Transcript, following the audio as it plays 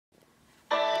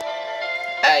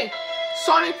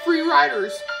Sonic Free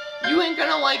Riders, you ain't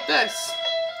gonna like this.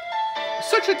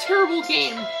 Such a terrible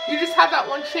game. You just have that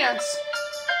one chance.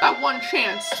 That one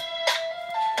chance.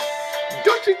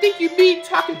 Don't you think you be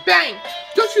talking bang?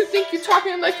 Don't you think you're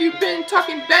talking like you've been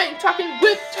talking bang, talking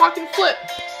whip, talking flip?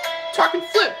 Talking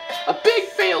flip. A big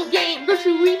fail game. Don't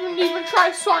you even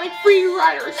try Sonic Free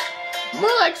Riders? More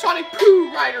like Sonic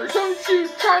Poo Riders. Don't you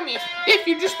try me if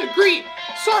you just agree.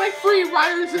 Sonic Free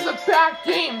Riders is a bad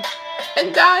game.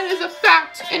 And that is a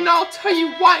fact. And I'll tell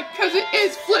you why. Because it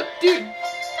is Flip Dude.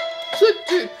 Flip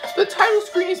Dude. The title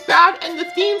screen is bad and the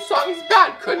theme song is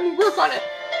bad. Couldn't work on it.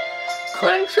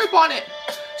 Couldn't trip on it.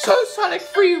 So Sonic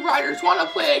Free Riders wanna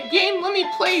play a game? Let me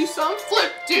play you some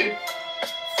Flip Dude.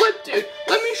 Flip Dude.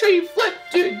 Let me show you Flip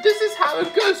Dude. This is how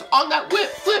it goes on that whip.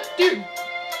 Flip Dude.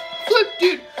 Flip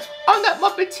Dude. On that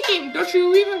Muppet team. Don't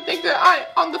you even think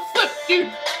that on the Flip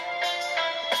Dude.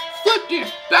 Flip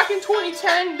Dude. Back in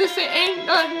 2010, this ain't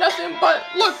nothing but,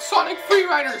 look, Sonic Free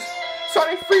Riders.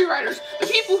 Sonic Free Riders. The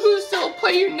people who still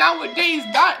play you nowadays,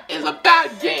 that is a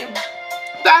bad game.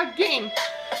 Bad game.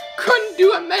 Couldn't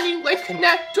do a menu like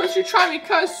Kinect, don't you try me,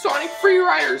 cause Sonic Free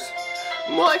Riders.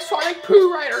 More like Sonic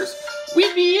Poo Riders.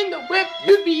 We'd be in the whip,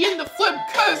 you'd be in the flip,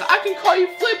 cause I can call you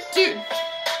Flip Dude.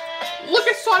 Look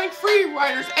at Sonic Free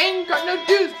Riders, ain't got no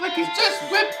dudes, like he's just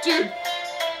Whip Dude.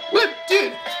 Whip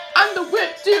Dude, I'm the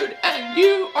Whip Dude, and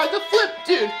you are the Flip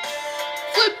Dude.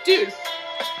 Flip Dude.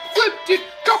 Flip Dude,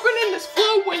 dropping in this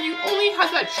flow when you only had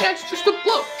that chance just to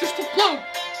blow, just to blow.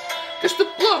 Just to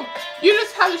blow. You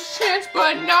just had this chance,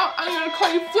 but now I'm gonna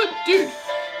call you Flip Dude.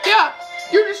 Yeah,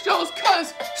 you're just jealous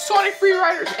cause Sonic Free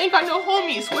Riders ain't got no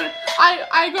homies when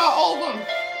I got all of them.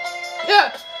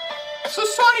 Yeah. So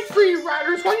Sonic Free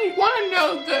Riders, when you wanna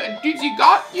know the dudes you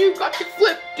got the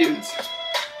Flip Dudes.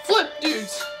 Flip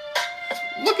Dudes.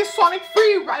 Look at Sonic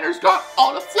Free Riders got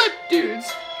all the Flip Dudes.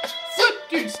 Flip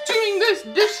Dudes doing this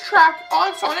diss track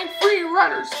on Sonic Free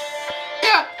Riders.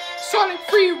 Yeah. Sonic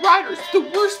Free Riders, the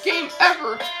worst game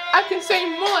ever. I can say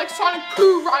more like Sonic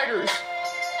Poo Riders.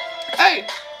 Hey,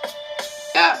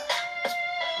 yeah,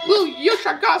 Lil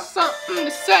YoCha got something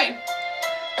to say.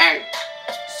 Hey,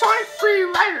 Sonic Free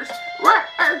Riders, we're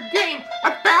our game,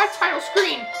 a bad title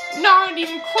screen, not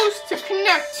even close to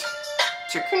Kinect.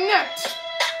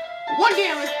 One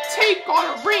day I'm gonna take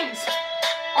on the rings.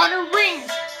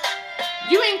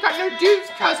 You ain't got no dudes,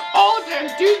 cause all them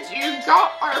dudes you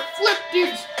got are Flip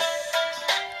Dudes.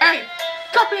 Hey,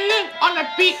 dropping it in on the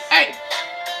beat, hey.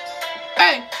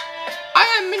 Hey,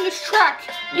 I am in this track,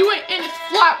 you ain't in this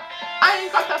flap. I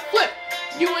ain't got that flip,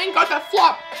 you ain't got that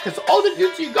flop. Cause all the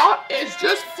dudes you got is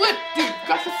just Flip Dude.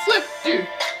 Got the Flip Dude.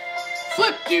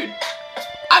 Flip Dude.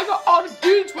 I got all the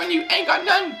dudes when you ain't got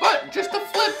none but just a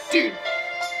Flip Dude.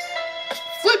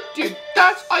 Flip Dude,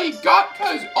 that's all you got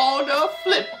cause all the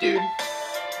Flip Dude.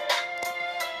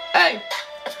 Hey,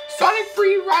 Sonic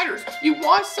Free Riders, you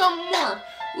want some more?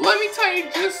 Let me tell you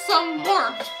just some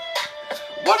more.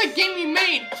 What a game you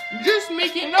made. Just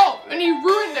making it up and you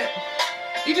ruined it.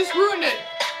 You just ruined it.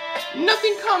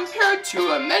 Nothing compared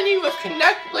to a menu of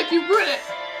Kinect like you ruined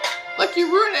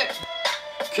it.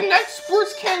 Kinect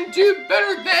Sports can do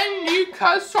better than you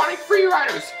cause Sonic Free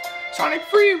Riders. Sonic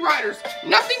Free Riders.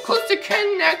 Nothing close to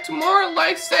Kinect, more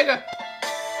like Sega.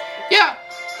 Yeah.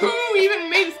 Who even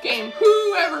made this game?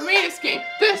 Whoever made this game?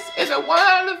 This is a 1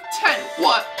 out of 10.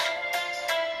 What?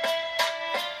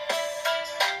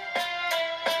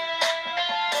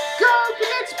 Go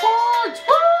Kinect Sports!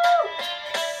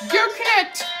 Woo! Go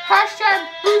Kinect! Hashtag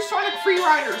Boo Sonic Free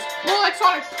Riders. More like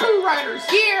Sonic Poo Riders.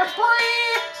 Yeah, boy!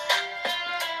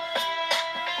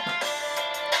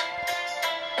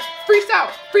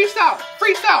 Freestyle! Freestyle!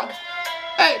 Freestyle!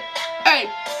 Hey! Hey!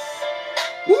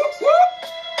 Whoop! Whoop!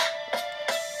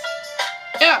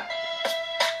 Yeah!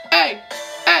 Hey!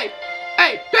 Hey!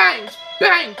 Hey! Bang!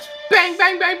 Bang! Bang!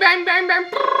 Bang! Bang! Bang! Bang! Bang!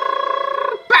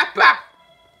 Bah! Bah!